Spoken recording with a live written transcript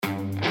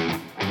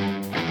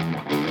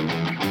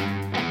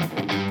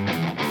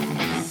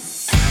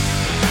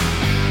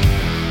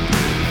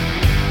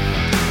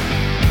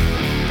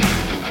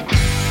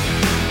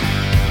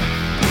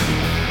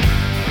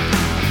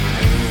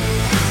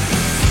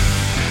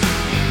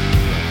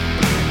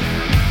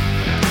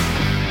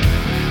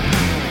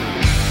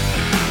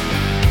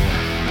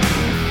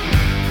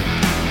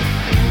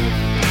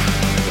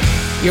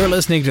You're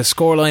listening to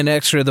Scoreline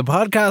Extra, the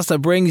podcast that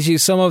brings you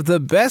some of the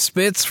best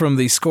bits from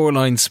the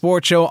Scoreline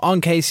Sports Show on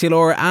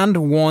KCLR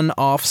and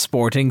one-off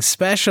sporting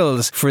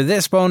specials. For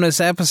this bonus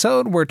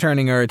episode, we're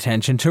turning our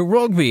attention to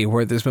rugby,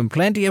 where there's been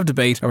plenty of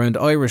debate around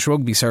Irish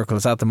rugby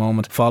circles at the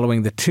moment,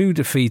 following the 2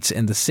 defeats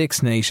in the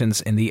Six Nations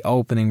in the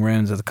opening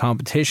rounds of the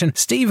competition.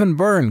 Stephen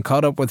Byrne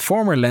caught up with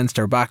former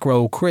Leinster back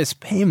row Chris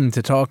Pym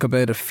to talk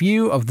about a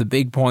few of the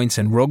big points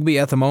in rugby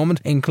at the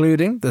moment,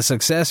 including the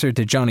successor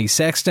to Johnny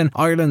Sexton,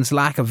 Ireland's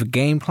lack of a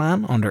game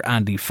plan under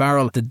Andy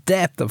Farrell, the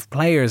depth of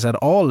players at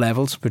all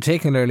levels,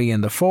 particularly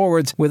in the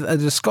forwards, with a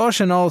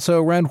discussion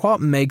also around what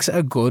makes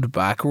a good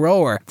back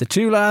rower. The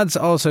two lads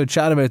also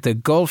chat about the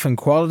gulf in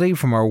quality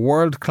from our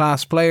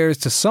world-class players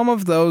to some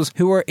of those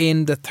who are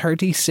in the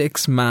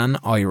 36-man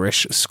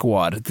Irish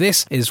squad.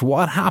 This is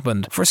what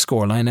happened for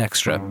Scoreline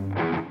Extra.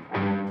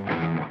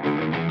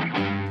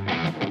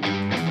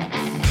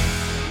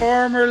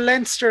 Former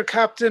Leinster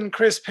captain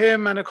Chris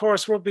Pym, and of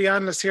course rugby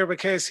analyst here with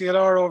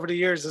KCLR over the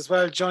years as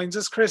well, joins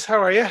us. Chris, how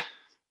are you?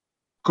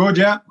 Good,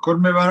 yeah.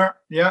 Couldn't be better.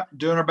 Yeah,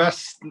 doing our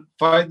best,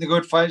 fighting the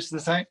good fights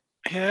this time.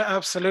 Yeah,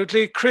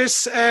 absolutely.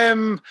 Chris,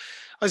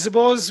 I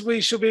suppose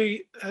we should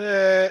be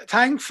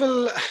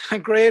thankful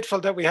and grateful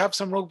that we have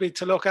some rugby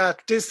to look at.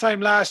 This time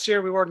last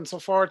year, we weren't so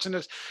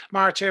fortunate.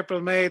 March,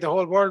 April, May, the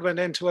whole world went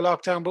into a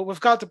lockdown, but we've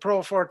got the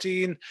Pro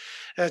 14.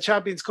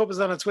 Champions Cup is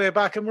on its way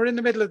back, and we're in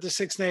the middle of the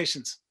Six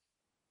Nations.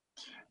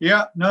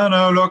 Yeah,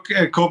 no, look,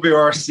 it could be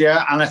worse,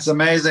 yeah, and it's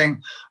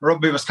amazing.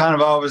 Rugby was kind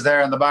of always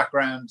there in the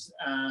background,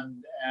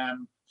 and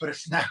but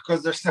it's now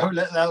because there's so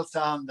little else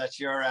on that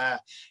you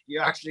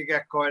actually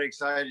get quite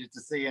excited to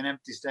see an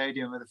empty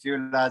stadium with a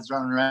few lads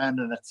running around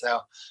in it.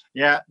 So,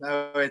 yeah,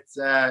 no,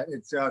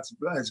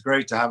 it's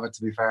great to have it,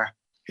 to be fair.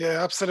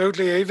 Yeah,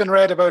 absolutely. I even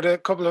read about a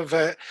couple of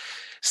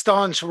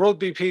staunch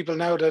rugby people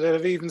now that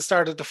have even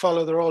started to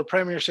follow their old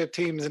Premiership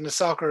teams in the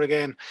soccer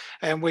again,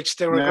 and which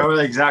they were. Yeah, well,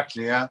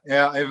 exactly. Yeah.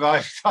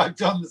 I've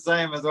done the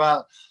same as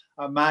well.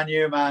 I'm a Man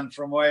U man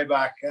from way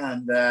back,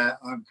 and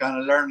I'm kind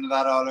of learning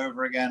that all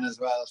over again as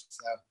well.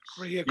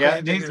 So yeah,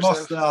 it needs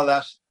must and all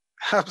that.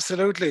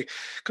 Absolutely.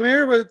 Come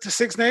here, with the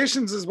Six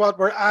Nations is what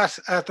we're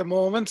at the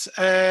moment.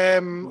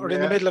 We're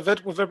in the middle of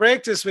it. We've a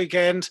break this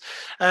weekend.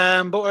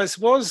 But I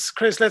suppose,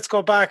 Chris, let's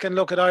go back and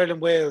look at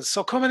Ireland-Wales.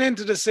 So coming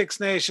into the Six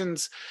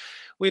Nations,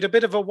 we had a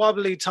bit of a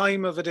wobbly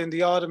time of it in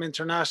the autumn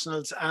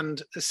internationals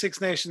and the Six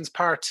Nations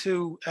Part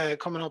 2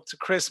 coming up to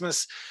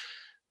Christmas.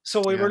 So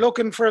we were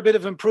looking for a bit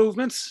of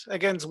improvement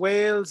against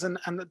Wales and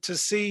to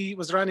see,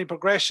 was there any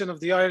progression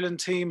of the Ireland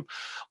team?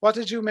 What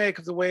did you make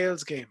of the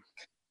Wales game?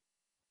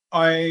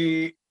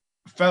 I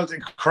felt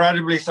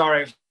incredibly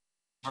sorry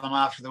for them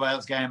after the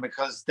Wales game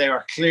because they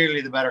were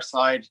clearly the better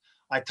side.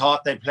 I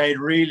thought they played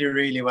really,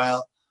 really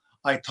well.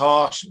 I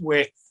thought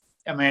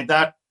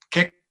that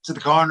kick to the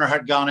corner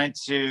had gone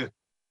into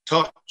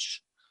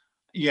touch.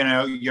 You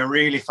know, you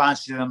really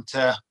fancy them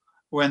to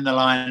win the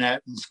line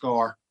out and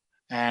score.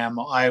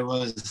 I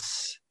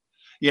was,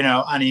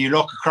 and you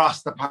look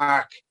across the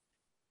park,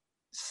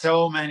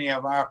 so many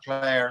of our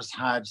players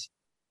had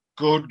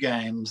good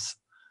games,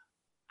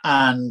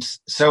 and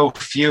so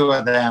few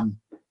of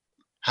them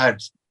had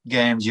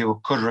games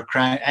you could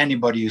recount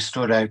anybody who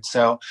stood out.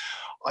 So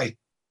and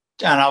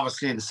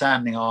obviously the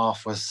sending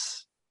off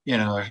was,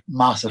 a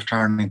massive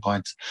turning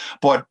point.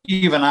 But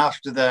even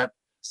after the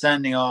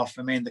sending off,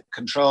 they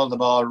controlled the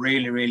ball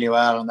really, really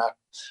well in that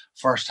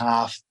first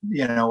half.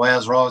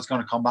 Wales were always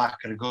going to come back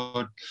at a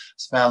good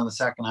spell in the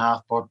second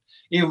half. But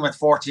even with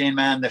 14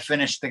 men, they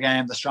finished the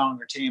game the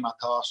stronger team, I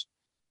thought.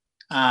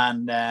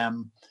 And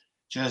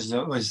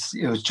it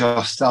was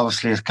just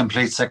obviously a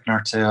complete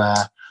sickener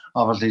to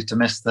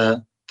miss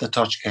the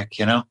touch kick,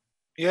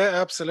 Yeah,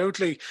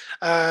 absolutely.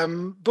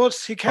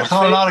 But he kept. I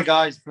thought a lot of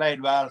guys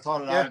played well. I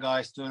thought a lot of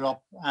guys stood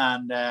up,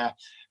 and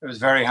it was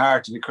very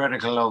hard to be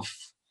critical of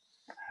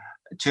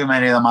too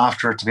many of them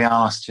after it, to be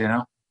honest,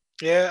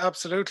 Yeah,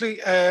 absolutely.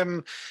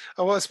 I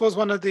suppose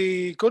one of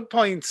the good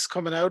points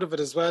coming out of it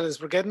as well is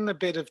we're getting a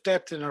bit of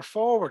depth in our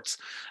forwards.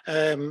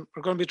 We're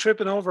going to be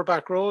tripping over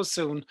back rows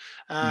soon.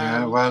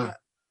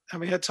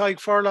 And we had Tadhg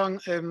Furlong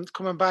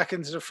coming back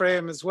into the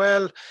frame as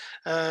well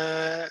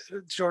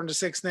during the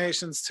Six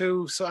Nations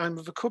too. So, and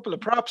with a couple of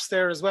props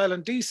there as well,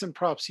 and decent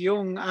props,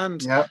 young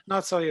and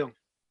not so young.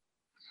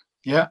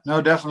 Yeah,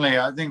 no, definitely.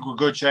 I think we're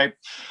good shape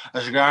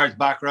as regards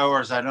back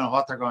rowers. I don't know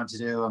what they're going to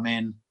do.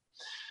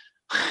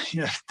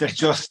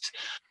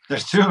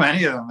 There's too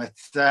many of them.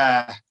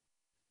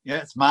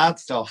 It's mad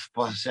stuff.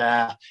 But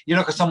you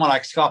look at someone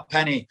like Scott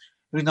Penny,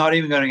 who's not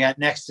even going to get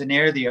next to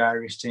near the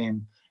Irish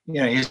team.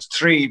 He's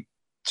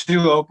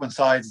two open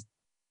sides,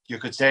 you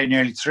could say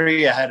nearly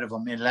three ahead of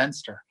him in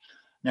Leinster.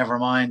 Never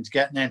mind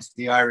getting into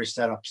the Irish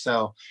setup.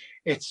 So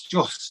it's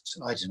just,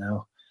 I don't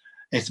know,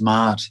 it's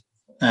mad.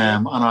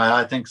 And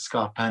I think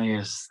Scott Penny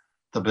is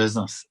the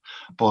business.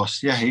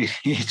 But yeah, he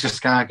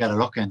just can't get a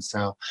look in.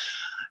 So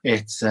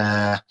it's,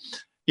 and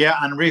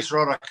Rhys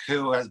Ruddock,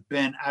 who has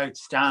been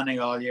outstanding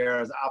all year,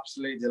 is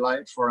absolutely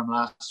delighted for him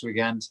last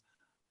weekend.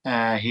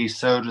 He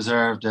so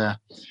deserved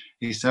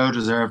he so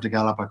deserved to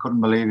gallop. I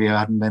couldn't believe he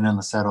hadn't been in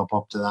the setup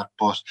up to that.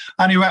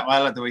 And he went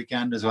well at the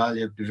weekend as well.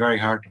 It'd be very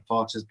hard to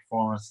fault his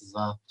performance as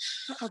well.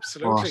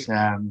 Absolutely.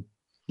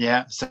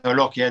 But, so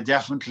look,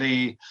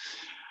 definitely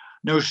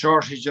no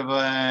shortage of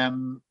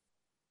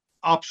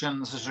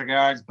options as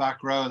regards back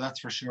row, that's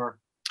for sure.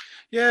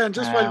 Yeah, and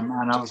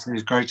and obviously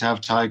it's great to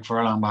have Tadhg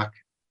Furlong back.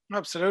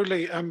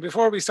 Absolutely. And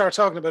before we start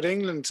talking about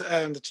England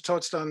that you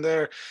touched on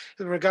there,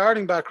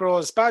 regarding back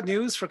rows, bad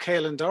news for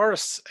Caelan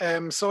Doris.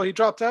 So he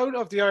dropped out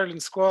of the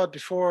Ireland squad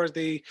before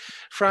the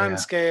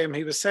France game.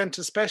 He was sent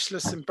to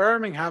specialists in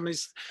Birmingham.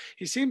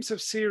 He seems to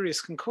have serious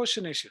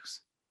concussion issues.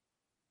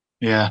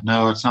 Yeah,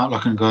 no, it's not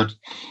looking good.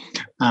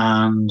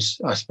 And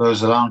I suppose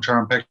the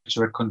long-term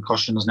picture with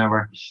concussion is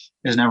never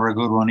a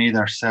good one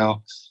either.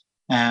 So,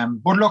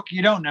 but look,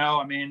 you don't know.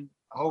 I mean,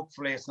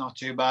 hopefully it's not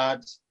too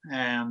bad.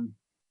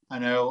 I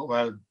know,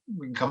 well,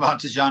 we can come on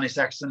to Johnny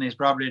Sexton. He's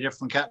probably a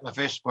different kettle of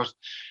fish, but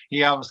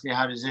he obviously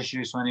had his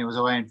issues when he was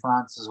away in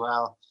France as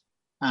well.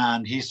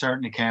 And he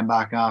certainly came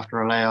back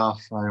after a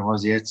layoff.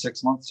 Was he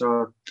 6 months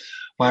or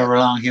however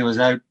long he was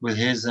out with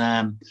his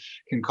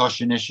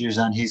concussion issues,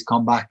 and he's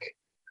come back,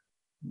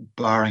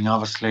 barring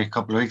obviously a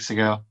couple of weeks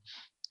ago.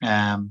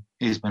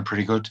 He's been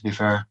pretty good, to be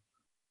fair.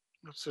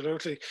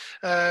 Absolutely.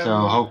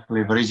 So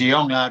hopefully, but he's a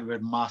young lad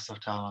with massive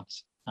talent.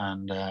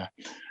 And I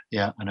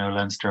know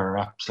Leinster are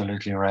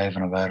absolutely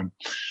raving about him.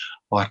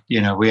 But,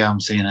 we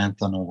haven't seen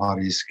anything of what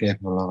he's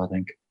capable of, I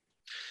think.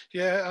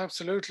 Yeah,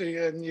 absolutely.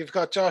 And you've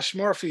got Josh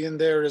Murphy in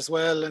there as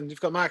well. And you've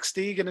got Max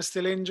Deegan is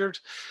still injured.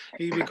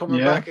 He'll be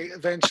coming back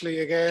eventually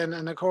again.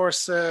 And of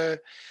course,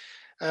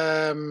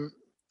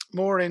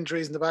 more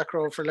injuries in the back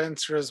row for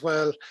Leinster as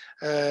well.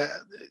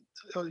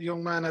 A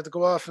young man had to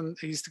go off and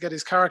he used to get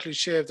his cartilage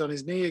shaved on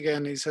his knee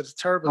again. He said it's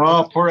terrible.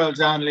 Oh, poor old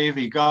Dan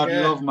Levy. God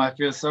love him. I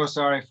feel so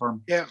sorry for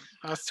him. Yeah,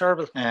 that's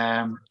terrible.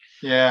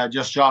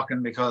 Just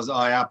shocking because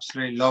I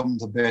absolutely love him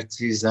to bits.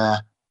 He's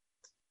a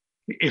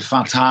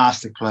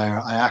fantastic player.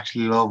 I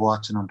actually love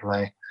watching him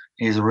play.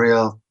 He's a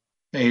great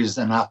bit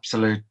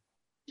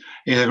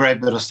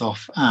of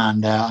stuff,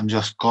 and I'm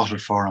just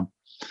gutted for him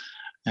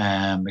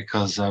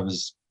because I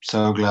was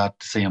so glad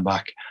to see him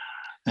back.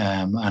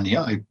 And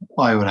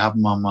I would have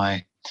him on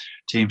my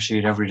team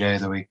sheet every day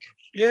of the week.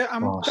 Yeah,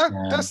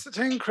 that's the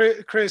thing,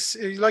 Chris.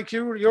 Like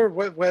you're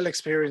well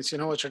experienced. You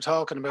know what you're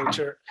talking about.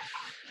 You're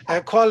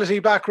quality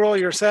back row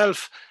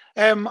yourself.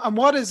 And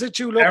what is it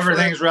you look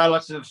Everything's for?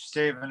 Relative,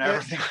 Stephen.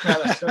 Everything's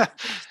relative.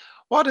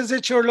 What is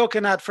it you're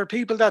looking at for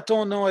people that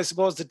don't know, I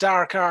suppose, the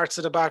dark arts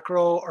of the back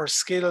row or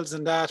skills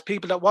and that?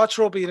 People that watch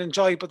rugby and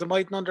enjoy, but they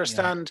mightn't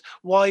understand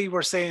why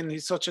we're saying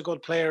he's such a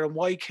good player and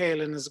why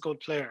Caelan is a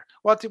good player.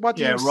 What do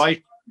you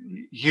right.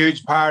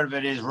 Huge part of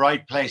it is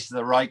right place at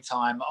the right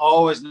time.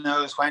 Always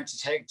knows when to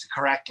take the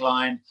correct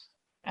line.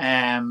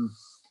 I'm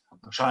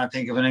trying to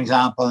think of an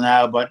example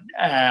now, but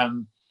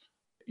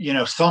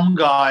some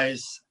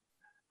guys,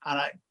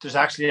 and there's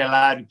actually a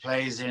lad who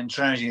plays in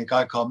Trinity, a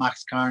guy called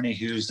Max Carney,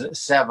 who's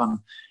 7.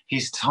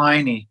 He's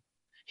tiny,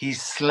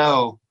 he's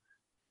slow.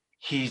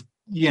 You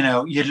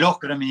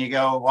look at him and you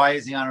go, why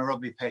is he on a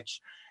rugby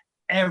pitch?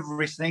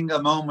 Every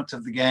single moment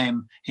of the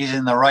game, he's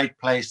in the right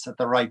place at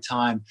the right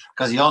time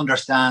because he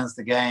understands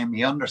the game,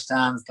 he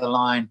understands the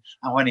line,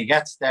 and when he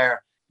gets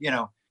there,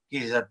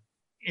 he's a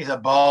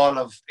ball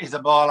of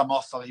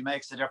muscle. He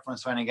makes a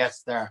difference when he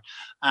gets there,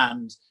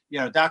 and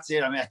that's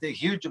it. I mean, I think a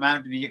huge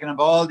amount of it. You can have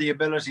all the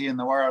ability in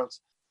the world,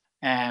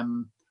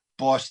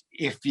 but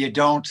if you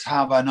don't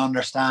have an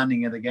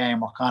understanding of the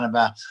game or kind of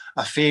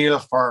a feel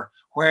for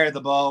where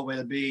the ball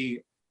will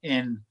be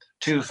in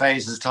 2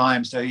 phases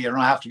time, so you don't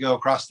have to go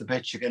across the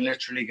pitch, you can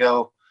literally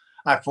go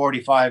at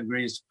 45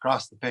 degrees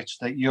across the pitch,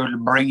 that you'll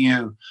bring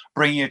you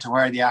to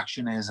where the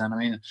action is. And I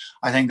mean,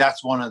 I think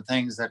that's one of the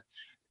things that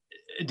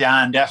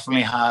Dan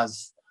definitely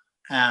has.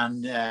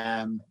 And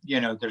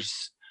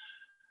there's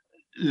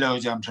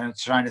loads. I'm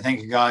trying to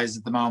think of guys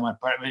at the moment,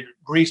 but I mean,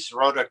 Rhys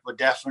Ruddock would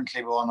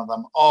definitely be one of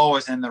them,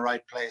 always in the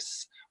right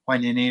place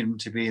when you need him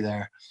to be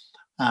there.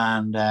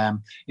 And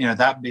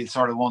that'd be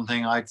sort of one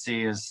thing I'd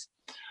see as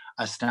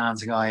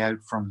stands a guy out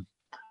from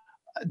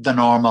the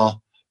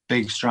normal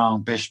big,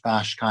 strong, bish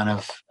bash kind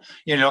of,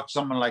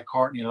 someone like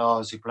Courtney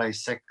Laws, who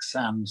plays 6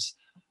 and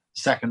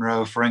second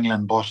row for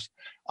England, but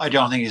I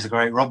don't think he's a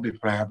great rugby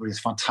player, but he's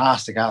a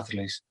fantastic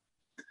athlete.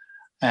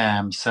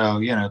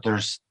 So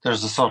there's a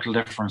subtle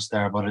difference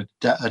there, but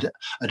a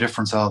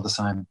difference all the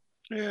same.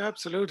 Yeah,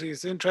 absolutely.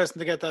 It's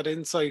interesting to get that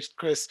insight,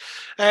 Chris.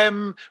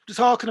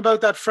 Talking about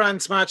that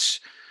France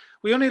match,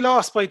 we only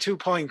lost by 2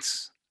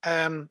 points.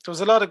 There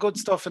was a lot of good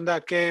stuff in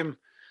that game,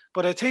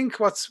 but I think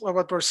what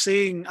we're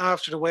seeing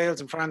after the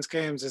Wales and France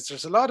games is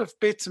there's a lot of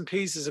bits and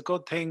pieces of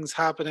good things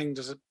happening.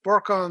 There's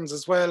work-ons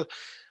as well,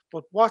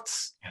 but why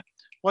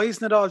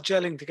isn't it all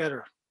gelling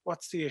together?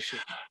 What's the issue?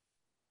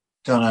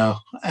 Don't know.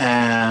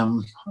 I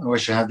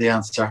wish I had the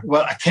answer.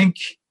 Well, I think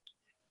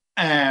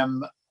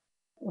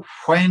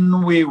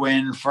when we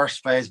win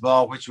first phase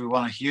ball, which we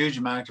won a huge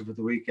amount of at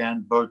the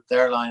weekend, both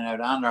their line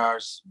out and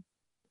ours,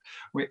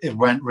 it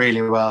went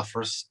really well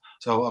for us.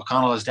 So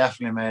O'Connell has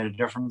definitely made a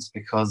difference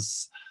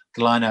because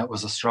the line-out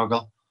was a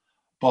struggle.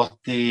 But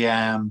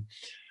the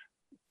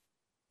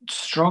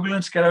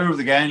struggling to get over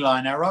the gain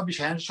line. Now, Robbie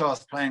Henshaw is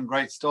playing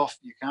great stuff.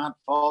 You can't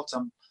fault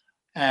him.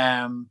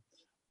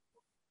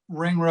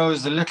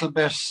 Ringrose a little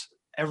bit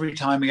every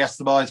time he gets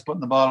the ball, he's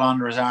putting the ball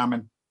under his arm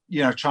and,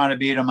 trying to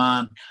beat a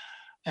man.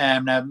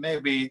 Now,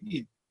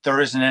 maybe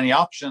there isn't any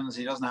options.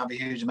 He doesn't have a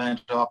huge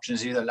amount of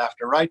options either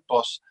left or right,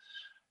 but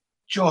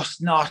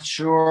just not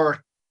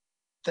sure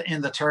that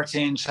in the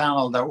 13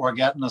 channel that we're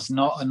getting us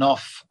not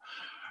enough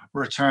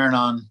return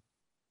on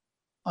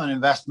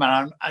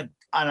investment.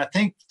 And I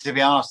think, to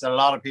be honest, a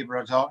lot of people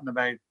are talking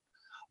about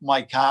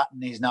Mike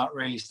Catton. He's not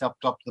really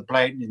stepped up to the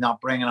plate and he's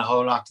not bringing a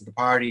whole lot to the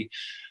party.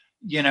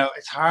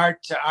 It's hard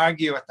to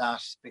argue with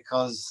that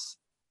because,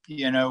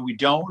 we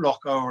don't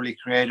look overly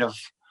creative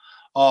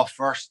off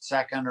first,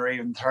 second, or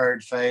even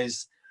third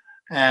phase.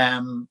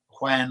 When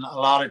a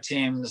lot of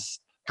teams,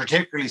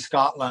 particularly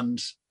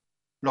Scotland,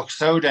 look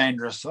so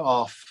dangerous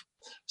off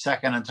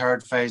second and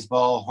third phase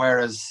ball,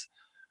 whereas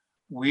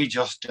we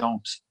just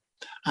don't.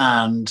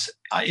 And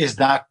is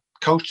that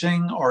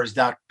coaching or is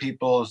that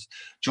people's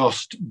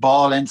just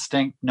ball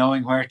instinct,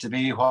 knowing where to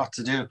be, what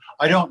to do?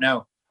 I don't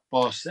know.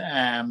 But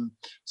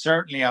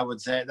certainly I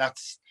would say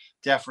that's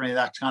definitely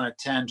that kind of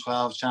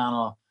 10-12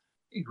 channel.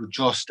 He would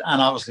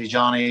and obviously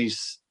he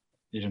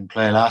didn't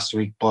play last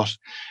week, but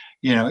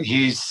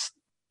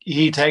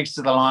he takes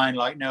to the line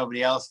like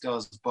nobody else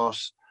does. But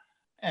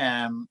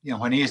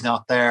when he's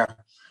not there,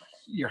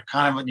 you're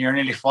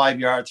nearly 5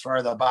 yards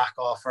further back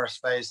off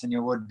first base than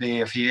you would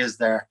be if he is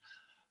there.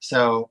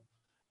 So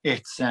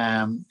it's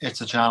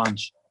a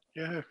challenge.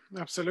 Yeah,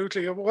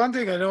 absolutely. One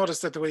thing I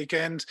noticed at the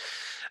weekend,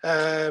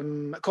 a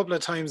couple of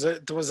times,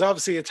 there was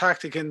obviously a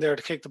tactic in there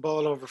to kick the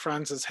ball over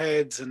France's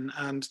heads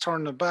and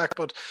turn them back.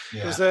 But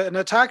there was an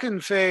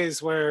attacking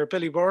phase where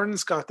Billy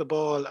Burns got the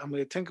ball, and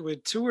we think we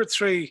had 2 or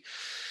 3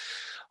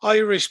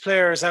 Irish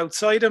players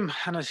outside him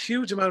and a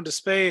huge amount of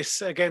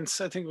space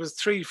against, I think it was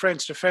 3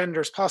 French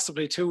defenders,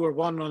 possibly 2 or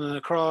 1 running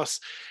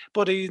across.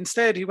 But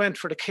instead he went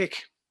for the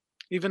kick.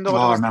 Even though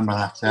I remember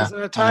that. Yeah.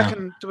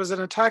 There was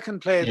an attacking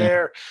play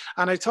there,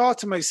 and I thought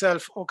to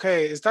myself,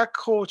 okay, is that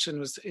coaching?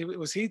 Was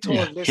he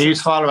told? Yeah. He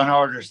was following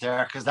orders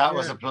there because that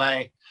was a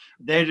play.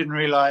 They didn't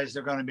realise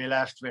they're going to be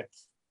left with.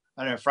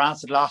 I don't know.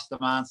 France had lost the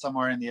man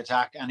somewhere in the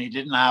attack, and he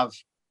didn't have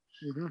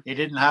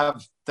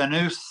the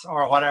noose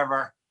or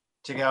whatever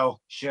to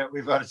go. Shit,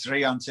 we've got a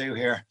 3-on-2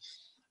 here.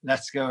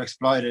 Let's go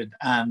exploit it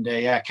and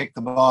kick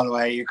the ball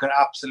away. You could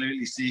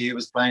absolutely see he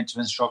was playing to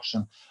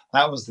instruction.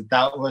 That was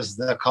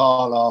the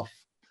call off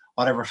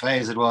whatever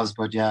phase it was.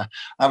 But yeah,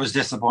 that was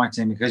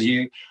disappointing because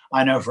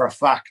I know for a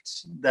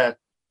fact that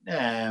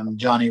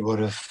Johnny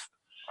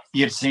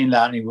you'd seen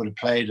that and he would have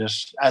played it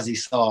as he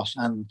saw it.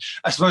 And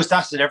I suppose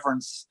that's the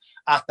difference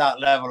at that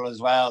level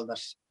as well,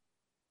 that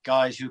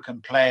guys who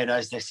can play it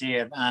as they see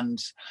it, and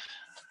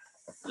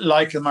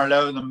like them or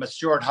loathe them, but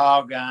Stuart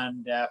Hogg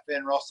and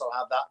Finn Russell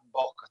have that in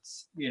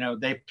buckets.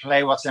 They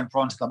play what's in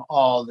front of them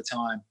all the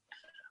time.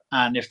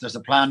 And if there's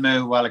a planned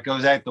move, well, it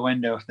goes out the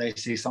window if they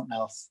see something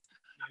else.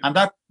 And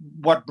that's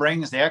what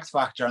brings the X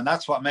factor. And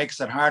that's what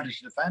makes it harder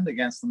to defend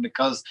against them,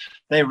 because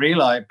they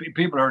realize,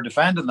 people who are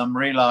defending them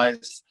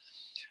realize,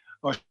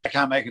 I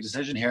can't make a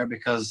decision here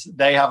because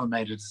they haven't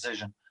made a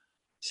decision.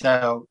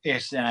 So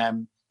it's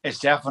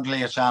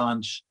definitely a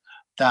challenge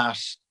that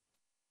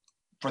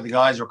for the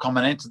guys who are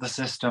coming into the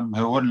system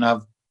who wouldn't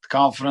have the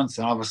confidence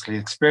and obviously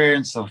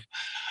experience of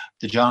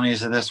the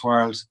Johnnies of this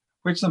world,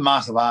 which is a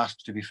massive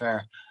ask, to be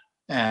fair.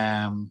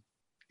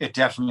 It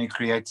definitely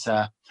creates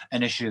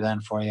an issue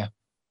then for you.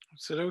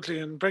 Absolutely.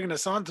 And bringing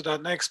us on to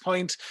that next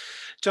point,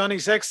 Johnny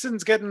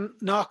Sexton's getting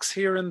knocks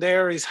here and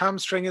there. His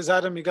hamstring is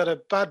at him. He got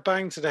a bad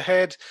bang to the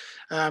head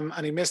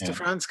and he missed the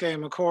France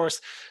game, of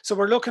course. So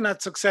we're looking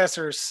at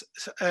successors.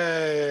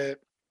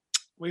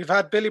 We've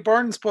had Billy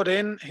Burns put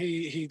in.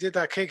 He did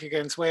that kick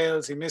against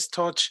Wales. He missed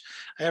touch.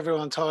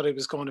 Everyone thought he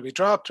was going to be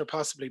dropped or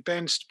possibly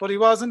benched, but he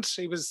wasn't.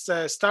 He was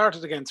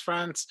started against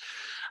France.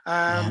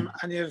 And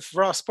you have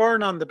Ross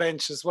Byrne on the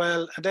bench as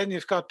well. And then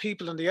you've got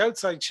people on the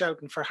outside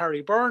shouting for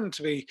Harry Byrne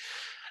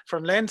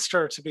from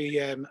Leinster to be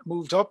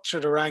moved up through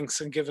the ranks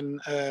and given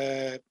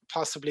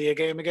possibly a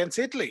game against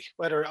Italy,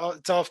 whether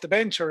it's off the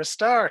bench or a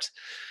start.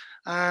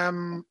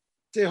 The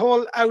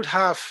whole out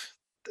half,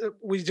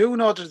 we do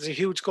know there's a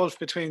huge gulf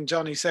between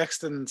Johnny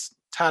Sexton's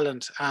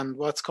talent and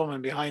what's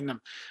coming behind him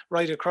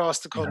right across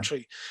the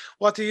country.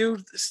 What do you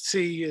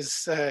see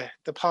as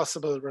the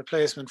possible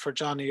replacement for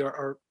Johnny,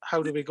 or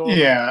how do we go?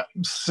 Yeah,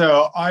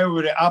 so I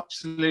would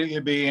absolutely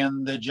be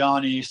in the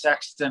Johnny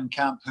Sexton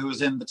camp,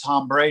 who's in the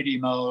Tom Brady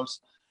mold.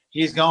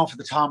 He's going for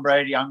the Tom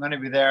Brady. I'm going to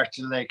be there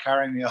till they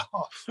carry me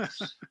off.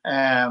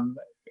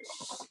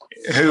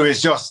 Who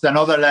is just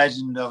another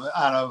legend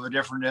out of a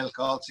different ilk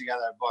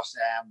altogether. But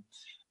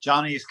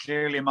Johnny's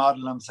clearly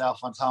modeled himself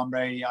on Tom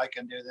Brady. I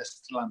can do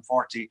this till I'm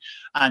 40.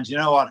 And you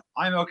know what?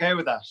 I'm okay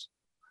with that.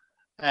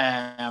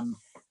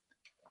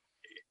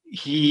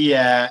 He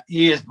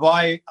is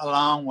by a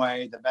long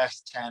way the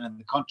best 10 in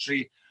the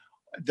country.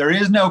 There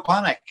is no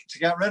panic to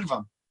get rid of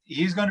him.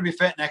 he's going to be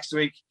fit next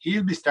week.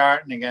 He'll be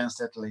starting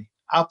against Italy.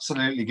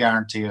 Absolutely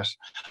guarantee it.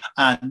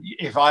 And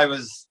if I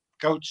was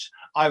coach,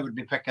 I would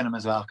be picking him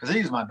as well because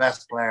he's my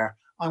best player.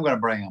 I'm going to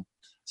bring him.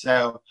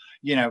 So,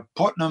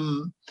 putting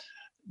him,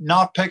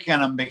 not picking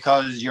him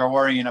because you're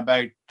worrying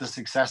about the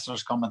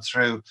successors coming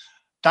through,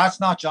 that's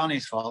not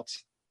Johnny's fault.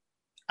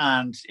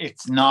 And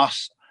it's not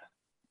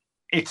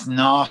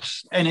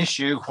an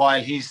issue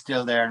while he's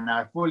still there. Now,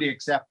 I fully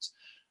accept,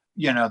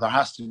 there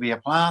has to be a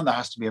plan. There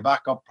has to be a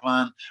backup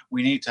plan.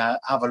 We need to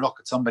have a look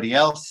at somebody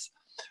else.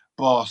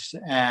 But,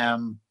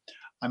 I'm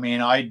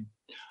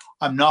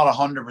not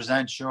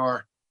 100%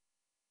 sure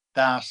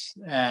that,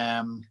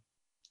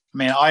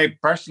 I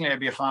personally, I'd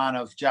be a fan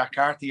of Jack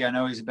Carthy. I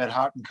know he's a bit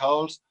hot and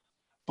cold,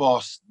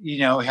 but, he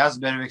has a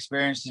bit of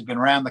experience. He's been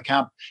around the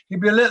camp.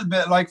 He'd be a little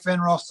bit like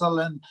Finn Russell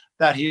in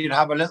that he'd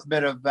have a little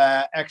bit of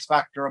X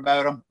factor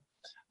about him.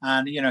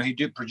 And, he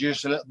do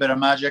produce a little bit of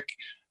magic.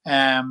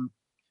 I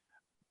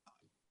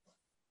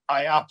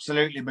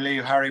absolutely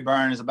believe Harry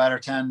Byrne is a better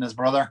 10 than his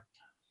brother.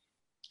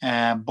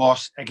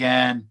 But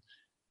again,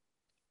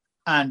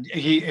 and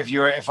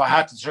if I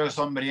had to throw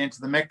somebody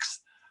into the mix,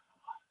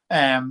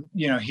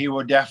 he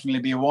would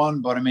definitely be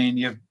one. But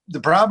the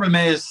problem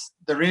is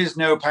there is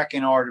no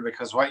pecking order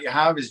because what you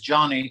have is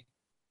Johnny,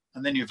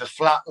 and then you have a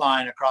flat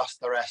line across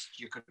the rest.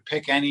 You could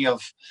pick any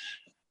of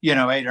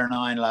 8 or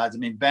 9 lads.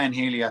 Ben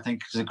Healy, I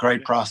think, is a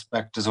great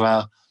prospect as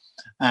well.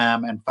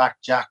 In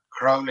fact, Jack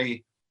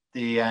Crowley,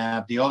 the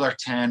other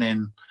 10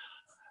 in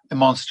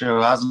Munster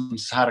who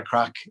hasn't had a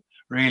crack,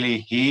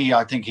 really,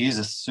 I think he's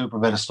a super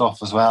bit of stuff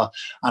as well.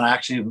 And I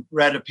actually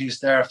read a piece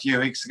there a few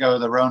weeks ago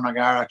that Ronan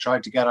O'Gara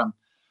tried to get him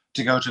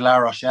to go to La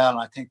Rochelle, and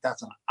I think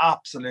that's an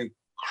absolute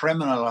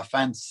criminal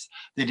offence.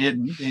 He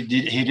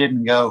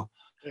didn't go.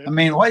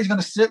 Yeah. Why he's going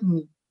to sit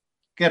and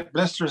get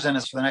blisters in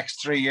us for the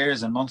next 3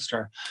 years in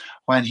Munster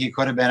when he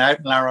could have been out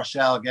in La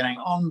Rochelle getting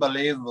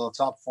unbelievable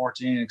top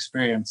 14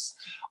 experience?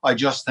 I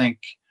just think,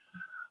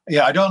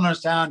 I don't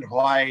understand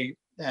why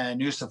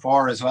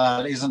Nucifora as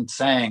well isn't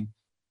saying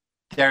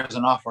there's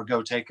an offer,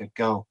 go take it,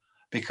 go,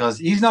 because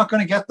he's not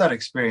going to get that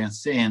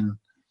experience in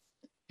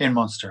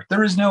Munster.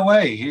 There is no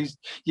way.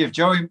 You have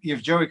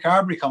Joey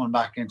Carberry coming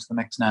back into the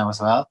mix now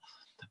as well,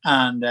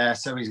 and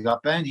so he's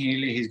got Ben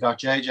Healy, he's got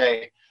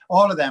JJ,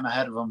 all of them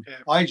ahead of him. Yeah.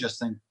 I just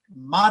think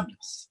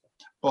madness.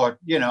 But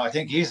I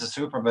think he's a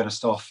super bit of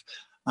stuff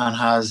and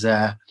has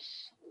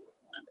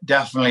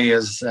definitely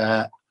is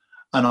an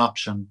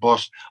option.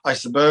 But I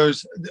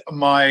suppose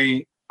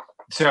that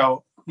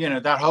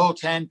whole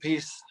 10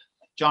 piece,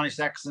 Johnny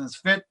Sexton's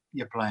fit,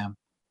 you play him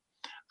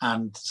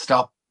and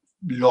stop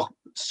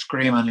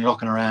screaming,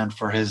 looking around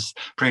for his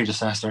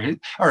predecessor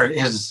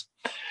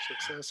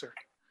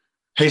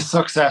his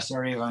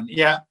successor even.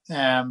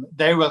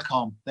 They will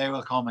come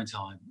in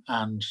time.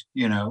 And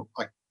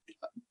I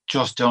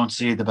just don't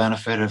see the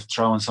benefit of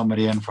throwing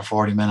somebody in for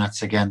 40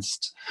 minutes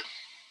against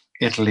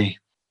Italy.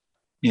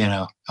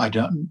 I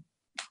don't.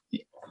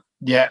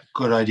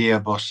 Good idea,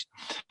 but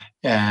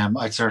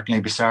I'd certainly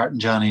be starting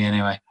Johnny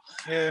anyway.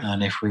 Yeah.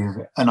 And if we have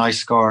a nice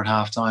score at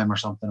half time or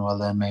something, well,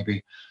 then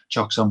maybe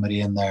chuck somebody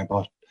in there.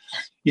 But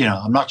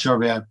I'm not sure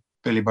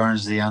Billy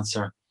Burns is the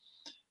answer.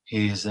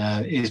 He's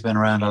been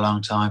around a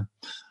long time,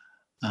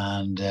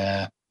 and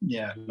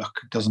look,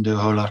 it doesn't do a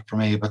whole lot for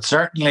me. But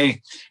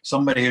certainly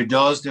somebody who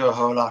does do a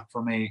whole lot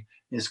for me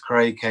is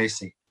Craig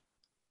Casey.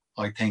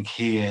 I think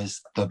he is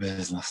the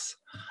business,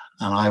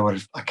 and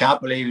I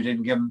can't believe we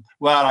didn't give him.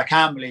 Well, I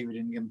can believe we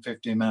didn't give him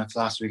 15 minutes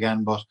last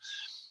weekend, but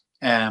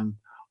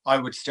I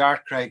would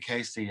start Craig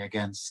Casey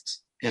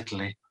against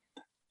Italy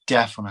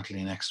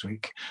definitely next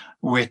week,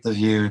 with the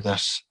view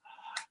that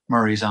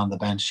Murray's on the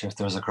bench if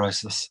there's a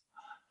crisis.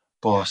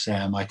 But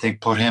I think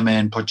put him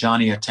in, put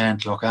Johnny at 10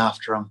 to look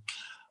after him,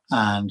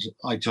 and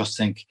I just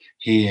think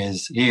he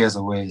is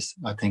a whiz.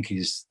 I think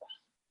he's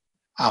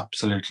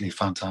absolutely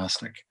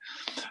fantastic.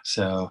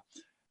 So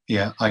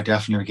I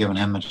definitely given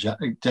him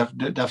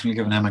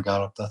a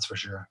gallop, that's for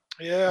sure.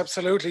 Yeah,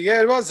 absolutely.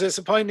 Yeah, it was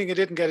disappointing he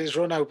didn't get his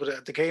run out,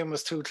 but the game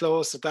was too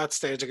close at that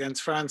stage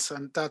against France,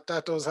 and that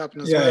does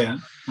happen as well. Yeah,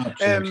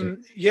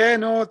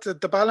 absolutely.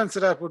 The balance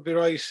of that would be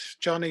right.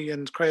 Johnny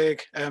and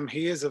Craig,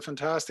 he is a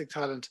fantastic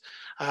talent,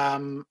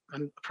 and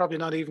probably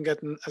not even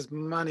getting as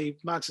many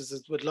matches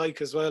as would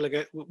like as well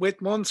again with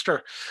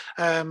Munster.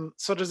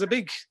 So there's a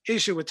big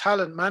issue with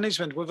talent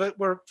management.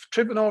 We're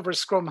tripping over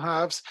scrum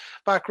halves,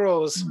 back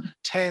rows,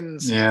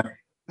 10s. Yeah.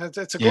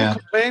 It's a good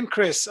complaint,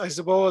 Chris, I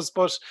suppose,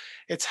 but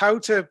it's how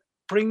to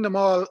bring them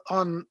all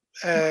on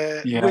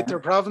with their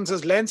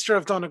provinces. Leinster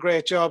have done a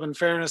great job, in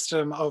fairness to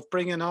them, of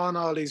bringing on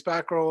all these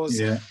back rows.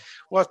 Yeah.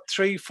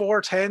 3,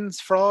 4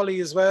 10s, Frawley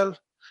as well.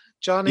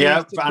 Johnny.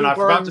 Yeah, and I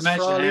forgot to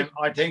mention him.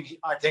 I think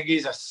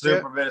he's a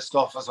super bit of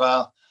stuff as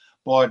well.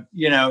 But,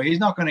 he's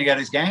not going to get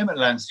his game at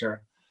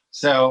Leinster.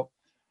 So,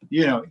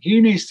 he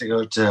needs to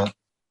go to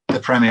the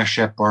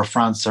Premiership or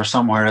France or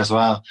somewhere as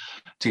well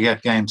to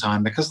get game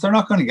time, because they're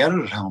not going to get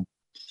it at home.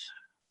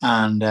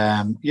 And,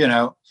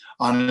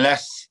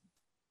 unless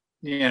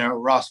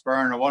Ross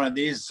Byrne or one of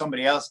these,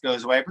 somebody else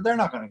goes away, but they're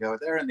not going to go.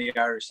 They're in the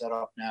Irish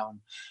setup now, and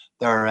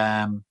they're,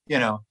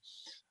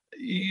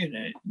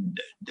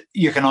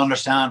 you can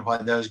understand why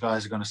those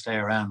guys are going to stay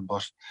around.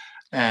 But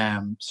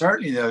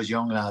certainly those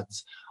young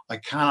lads, I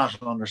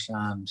cannot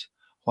understand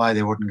why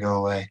they wouldn't go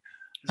away.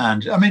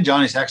 And I mean,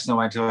 Johnny Sexton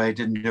went away,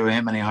 didn't do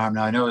him any harm.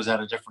 Now I know it was at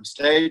a different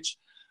stage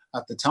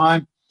at the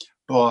time,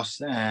 but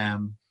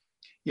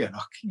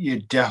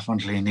you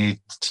definitely need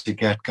to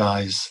get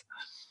guys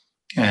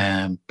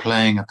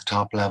playing at the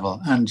top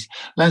level. And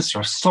Leinster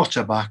are such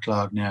a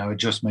backlog now; it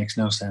just makes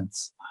no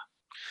sense.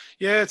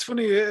 Yeah, it's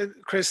funny,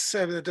 Chris,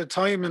 the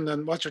timing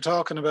and what you're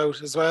talking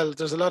about as well.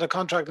 There's a lot of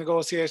contract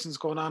negotiations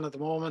going on at the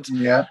moment, and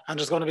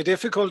there's going to be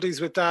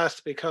difficulties with that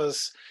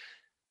because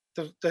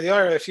the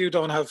RFU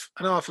don't have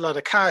an awful lot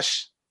of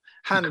cash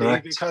handy.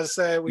 Correct. Because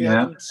we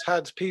haven't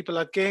had people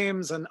at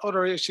games and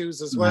other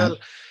issues as well.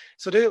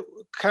 So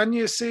can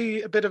you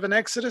see a bit of an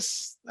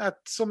exodus at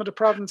some of the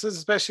provinces,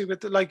 especially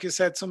with, like you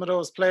said, some of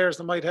those players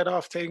that might head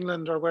off to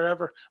England or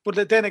wherever?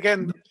 But then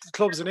again, the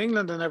clubs in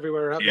England and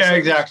everywhere. Yeah,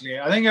 exactly.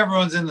 I think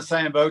everyone's in the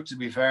same boat, to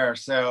be fair.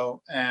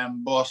 So, I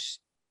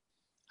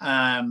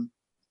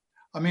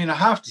mean, I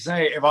have to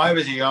say, if I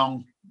was a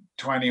young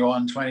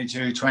 21,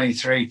 22,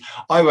 23,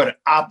 I would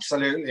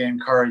absolutely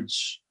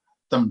encourage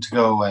them to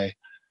go away.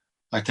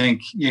 I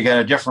think you get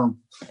a different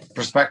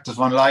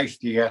perspective on life.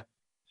 You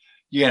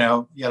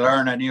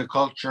learn a new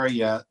culture,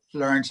 you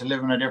learn to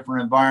live in a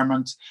different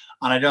environment.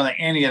 And I don't think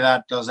any of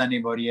that does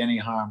anybody any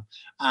harm.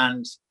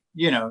 And,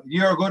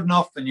 you're good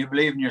enough and you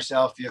believe in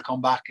yourself, you'll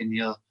come back and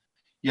you'll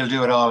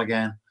do it all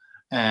again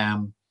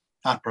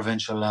at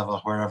provincial level,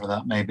 wherever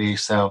that may be.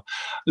 So,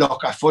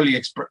 look, I fully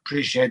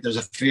appreciate there's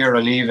a fear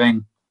of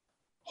leaving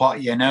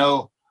what you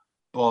know,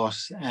 but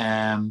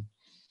and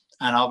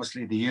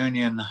obviously the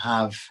union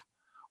have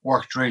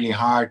worked really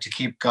hard to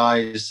keep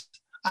guys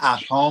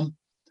at home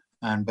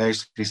and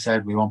basically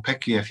said, we won't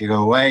pick you if you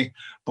go away.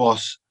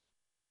 But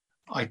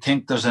I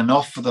think there's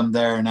enough of them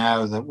there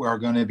now that we're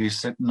going to be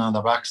sitting on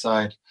the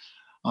backside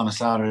on a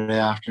Saturday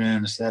afternoon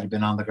instead of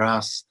being on the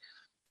grass.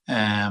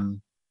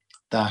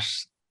 That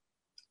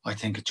I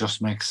think it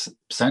just makes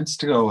sense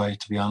to go away,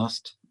 to be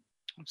honest.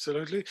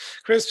 Absolutely.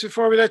 Chris,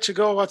 before we let you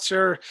go, what's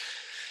your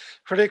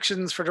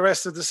predictions for the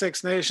rest of the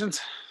Six Nations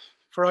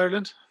for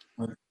Ireland?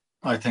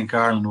 I think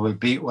Ireland will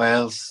beat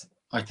Wales.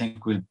 I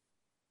think we'll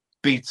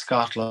beat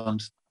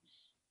Scotland.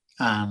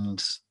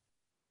 And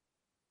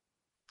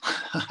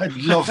I'd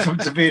love them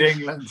to beat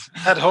England.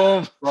 At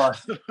home.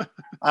 But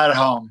at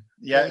home.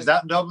 Yeah, is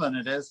that in Dublin?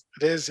 It is.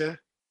 It is, yeah.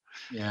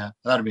 Yeah,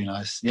 that'd be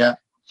nice. Yeah,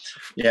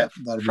 that'd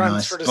be France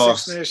nice. For the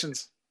Six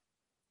Nations.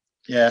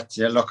 Yeah,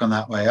 looking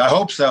that way. I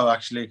hope so,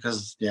 actually,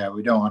 because,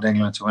 we don't want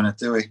England to win it,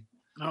 do we?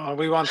 No,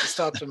 we want to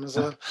stop them as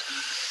well.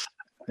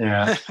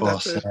 Yeah, but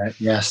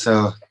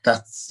so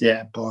that's,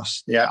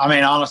 but I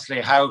mean,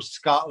 honestly, how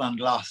Scotland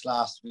lost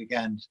last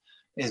weekend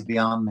is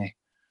beyond me.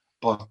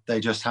 But they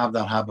just have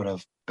that habit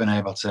of being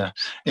able to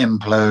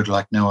implode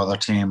like no other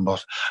team.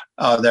 But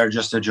they're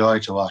just a joy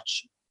to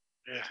watch.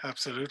 Yeah,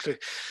 absolutely.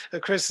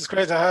 Chris, it's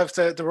great to have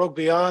the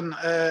rugby on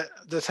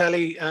the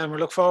telly. We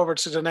look forward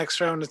to the next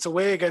round. It's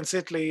away against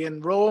Italy in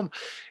Rome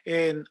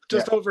in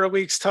just over a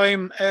week's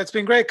time. It's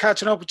been great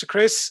catching up with you,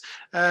 Chris.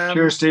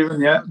 Cheers,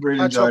 Stephen. Yeah,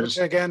 really enjoyed it.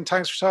 Again,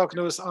 thanks for talking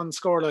to us on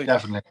Scoreline.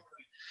 Definitely.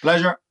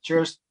 Pleasure.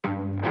 Cheers.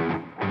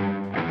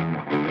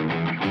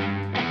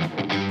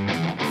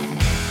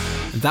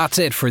 That's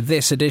it for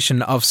this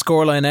edition of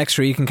Scoreline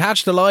Extra. You can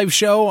catch the live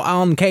show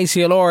on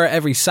KCLR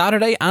every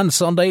Saturday and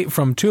Sunday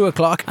from 2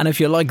 o'clock. And if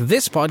you like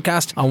this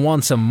podcast and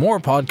want some more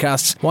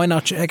podcasts, why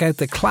not check out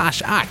the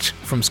Clash Act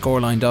from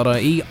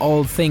scoreline.ie,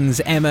 all things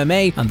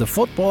MMA, and the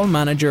Football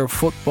Manager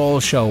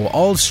Football Show,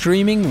 all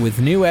streaming with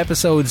new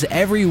episodes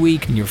every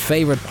week in your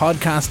favourite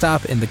podcast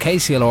app, in the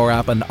KCLR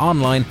app, and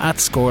online at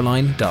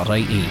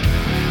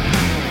scoreline.ie.